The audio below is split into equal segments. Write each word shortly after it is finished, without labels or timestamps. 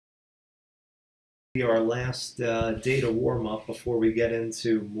Be our last data warm-up before we get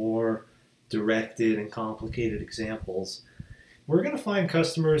into more directed and complicated examples. We're going to find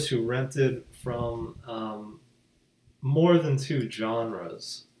customers who rented from more than two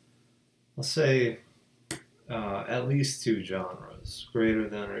genres. Let's say at least two genres, greater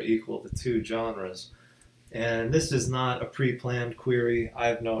than or equal to two genres. And this is not a pre-planned query. I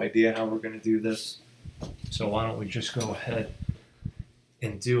have no idea how we're going to do this. So why don't we just go ahead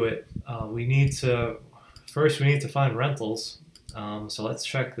and do it. We need to find rentals. So let's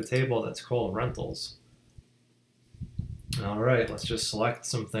check the table that's called rentals. All right, let's just select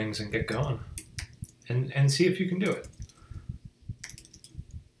some things and get going and see if you can do it.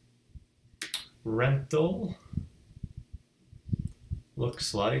 Rental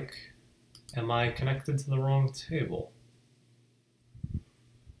looks like, am I connected to the wrong table?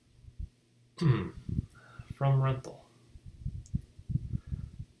 From rental.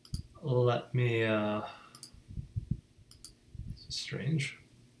 Let me, this is strange.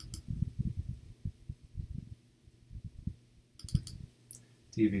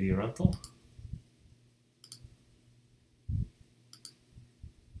 DVD rental.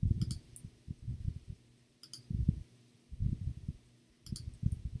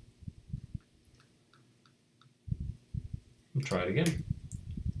 We'll try it again.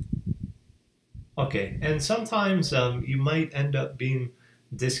 Okay, and sometimes you might end up being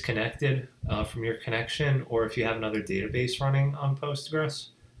disconnected from your connection, or if you have another database running on Postgres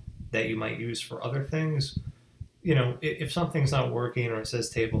that you might use for other things. You know, if something's not working or it says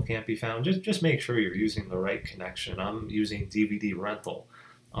table can't be found, just make sure you're using the right connection. I'm using DVD rental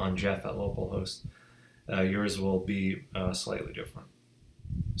on Jeff at localhost. Yours will be slightly different.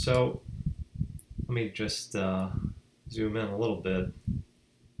 So let me just zoom in a little bit.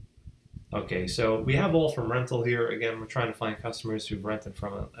 Okay, so we have all from rental here. Again, we're trying to find customers who've rented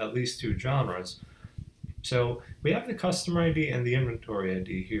from at least two genres. So we have the customer ID and the inventory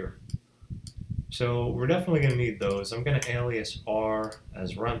ID here. So we're definitely going to need those. I'm going to alias R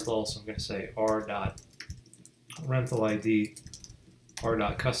as rental, so I'm going to say r.rental ID,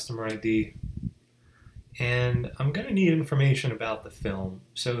 r.customer ID, and I'm going to need information about the film.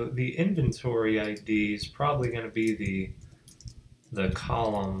 So the inventory ID is probably going to be the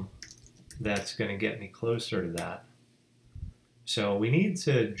column that's going to get me closer to that. So we need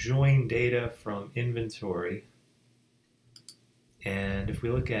to join data from inventory, and if we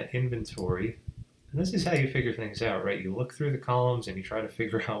look at inventory, and this is how you figure things out, right? You look through the columns and you try to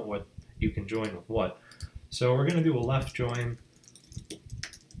figure out what you can join with what. So we're going to do a left join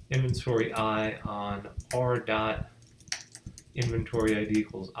inventory I on r dot inventory ID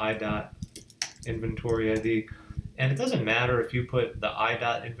equals I dot inventory ID. And it doesn't matter if you put the I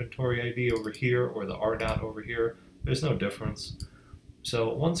dot inventory ID over here or the R dot over here. There's no difference.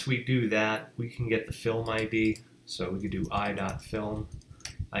 So once we do that, we can get the film ID. So we could do I dot film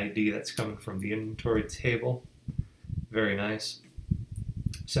ID that's coming from the inventory table. Very nice.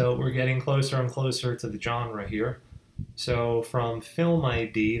 So we're getting closer and closer to the genre here. So from film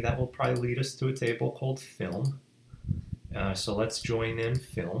ID, that will probably lead us to a table called film. So let's join in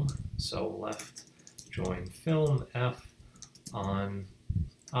film. So left join film F on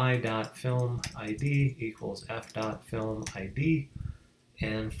I dot film ID equals F dot film ID.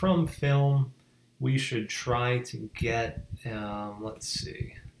 And from film, we should try to get, let's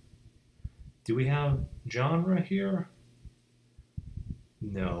see, do we have genre here?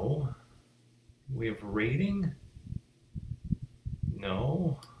 No. We have rating?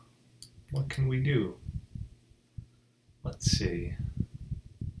 No. What can we do? Let's see.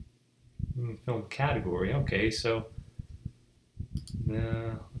 Film category. Okay, so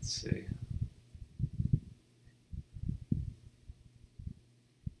let's see.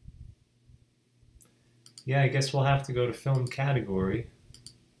 Yeah, I guess we'll have to go to film category.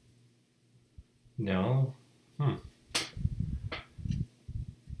 No.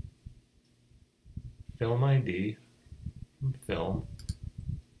 Film ID. Film.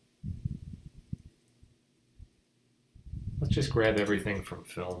 Let's just grab everything from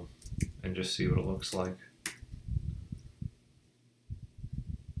film and just see what it looks like.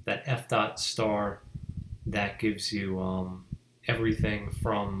 That F dot star, that gives you everything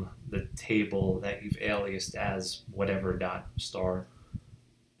from the table that you've aliased as whatever dot star.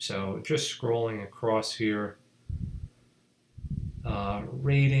 So just scrolling across here,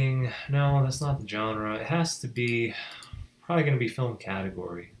 rating, no, that's not the genre. It has to be, probably going to be film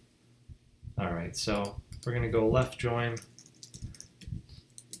category. All right, so we're going to go left join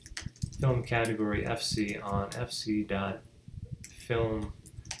film category FC on FC dot film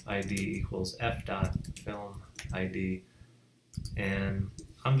ID equals F dot film ID, and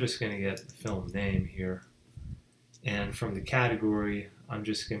I'm just going to get the film name here. And from the category, I'm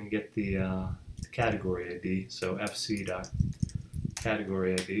just going to get the category ID. So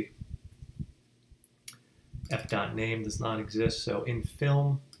fc.category ID. F.name does not exist. So in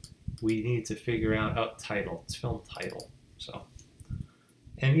film, we need to figure out title. It's film title. So,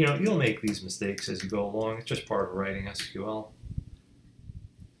 and you'll make these mistakes as you go along. It's just part of writing SQL.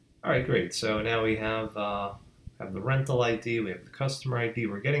 All right, great. So now we have the rental ID, we have the customer ID.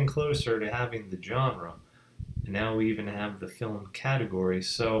 We're getting closer to having the genre. And now we even have the film category.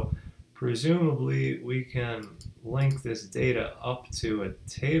 So presumably we can link this data up to a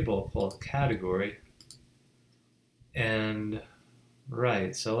table called category. And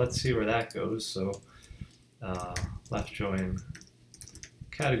right, so let's see where that goes. So left join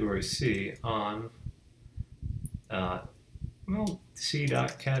category C on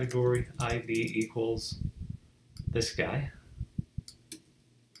C.category ID equals this guy.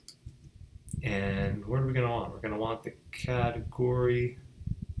 And what are we going to want? We're going to want the category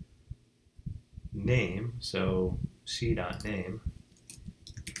name, so C.name.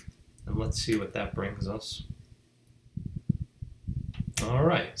 And let's see what that brings us. All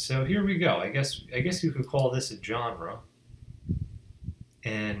right, so here we go. I guess you could call this a genre.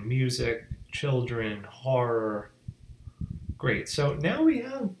 And music, children, horror. Great. So now we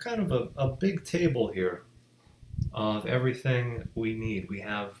have kind of a big table here of everything we need. We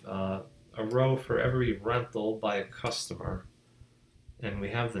have a row for every rental by a customer, and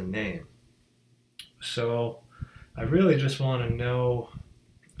we have the name. So I really just want to know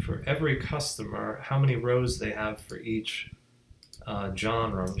for every customer how many rows they have for each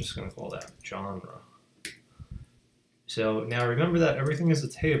genre. I'm just going to call that genre. So now remember that everything is a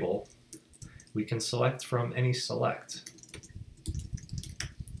table. We can select from any select.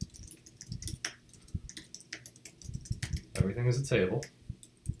 Everything is a table.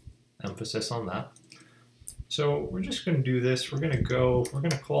 Emphasis on that. So we're just going to do this. We're going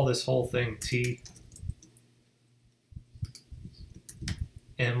to call this whole thing T.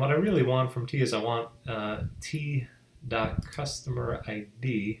 And what I really want from T is I want T.customer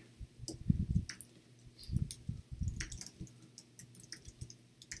ID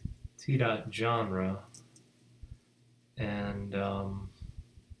T.genre, and I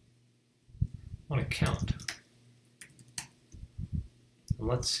want to count. And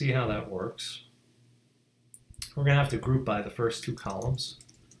let's see how that works. We're going to have to group by the first two columns.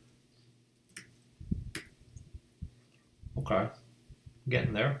 Okay,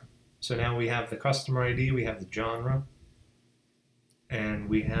 getting there. So now we have the customer ID, we have the genre, and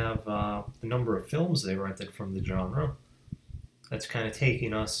we have the number of films they rented from the genre. That's kind of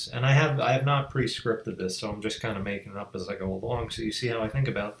taking us, and I have not pre-scripted this, so I'm just kind of making it up as I go along, so you see how I think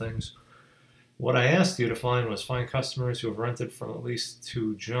about things. What I asked you to find was find customers who have rented from at least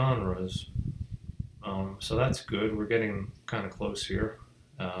 2 genres. So that's good. We're getting kind of close here.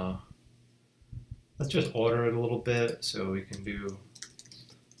 Let's just order it a little bit, so we can do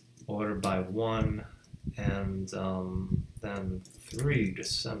order by 1 and then 3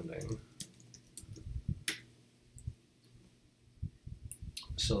 descending.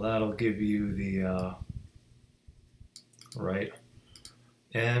 So that'll give you the right.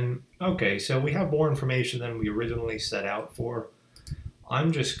 And okay, so we have more information than we originally set out for.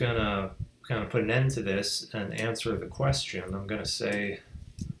 I'm just gonna kind of put an end to this and answer the question. I'm gonna say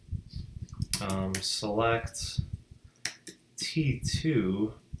select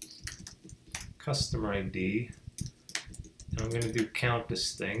T2 customer ID, and I'm gonna do count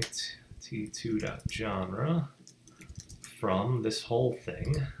distinct T2.genre from this whole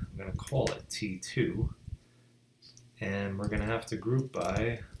thing. I'm gonna call it T2. And we're going to have to group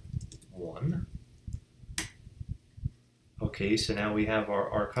by 1. Okay, so now we have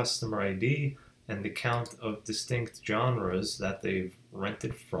our customer ID and the count of distinct genres that they've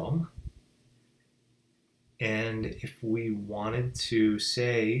rented from. And if we wanted to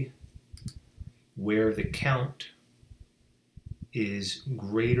say where the count is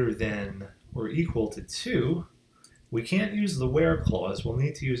greater than or equal to 2, we can't use the where clause. We'll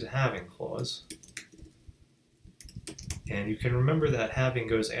need to use a having clause. And you can remember that having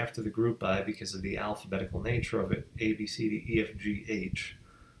goes after the group by because of the alphabetical nature of it, A, B, C, D, E, F, G, H.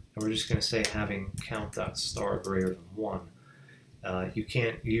 And we're just going to say having count.star greater than 1. You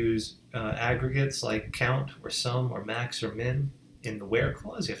can't use aggregates like count or sum or max or min in the where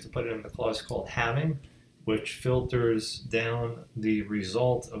clause. You have to put it in the clause called having, which filters down the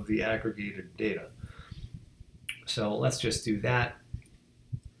result of the aggregated data. So let's just do that.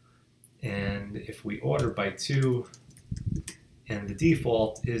 And if we order by 2, and the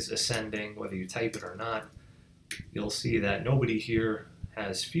default is ascending, whether you type it or not, you'll see that nobody here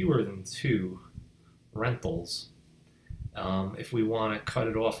has fewer than 2 rentals, if we want to cut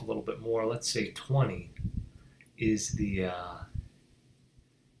it off a little bit more, let's say 20 is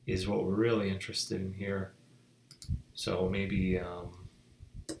is what we're really interested in here. So maybe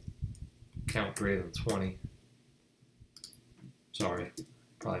count greater than 20. Sorry,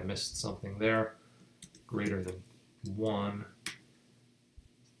 probably missed something there. Greater than 1.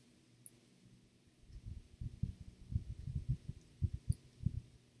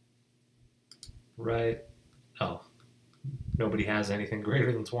 Right. Oh, nobody has anything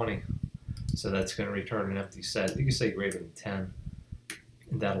greater than 20. So that's going to return an empty set. You can say greater than 10,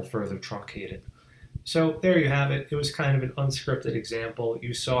 and that'll further truncate it. So there you have it. It was kind of an unscripted example.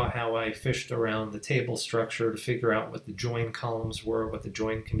 You saw how I fished around the table structure to figure out what the join columns were, what the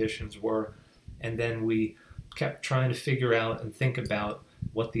join conditions were, and then we kept trying to figure out and think about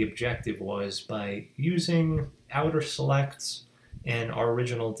what the objective was by using outer selects, and our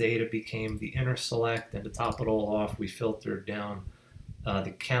original data became the inner select, and to top it all off, we filtered down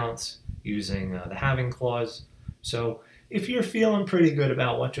the counts using the having clause. So if you're feeling pretty good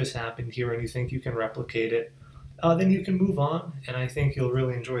about what just happened here and you think you can replicate it, then you can move on, and I think you'll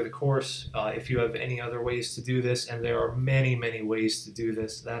really enjoy the course. If you have any other ways to do this, and there are many, many ways to do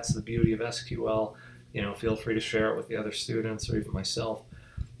this, that's the beauty of SQL. Feel free to share it with the other students or even myself.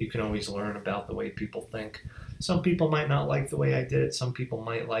 You can always learn about the way people think. Some people might not like the way I did it. Some people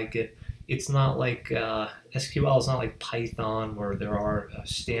might like it. It's not like SQL is not like Python, where there are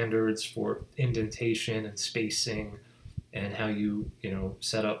standards for indentation and spacing and how you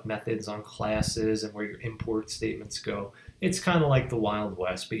set up methods on classes and where your import statements go. It's kind of like the Wild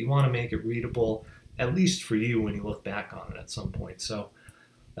West, but you want to make it readable, at least for you when you look back on it at some point. So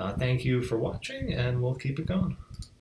thank you for watching, and we'll keep it going.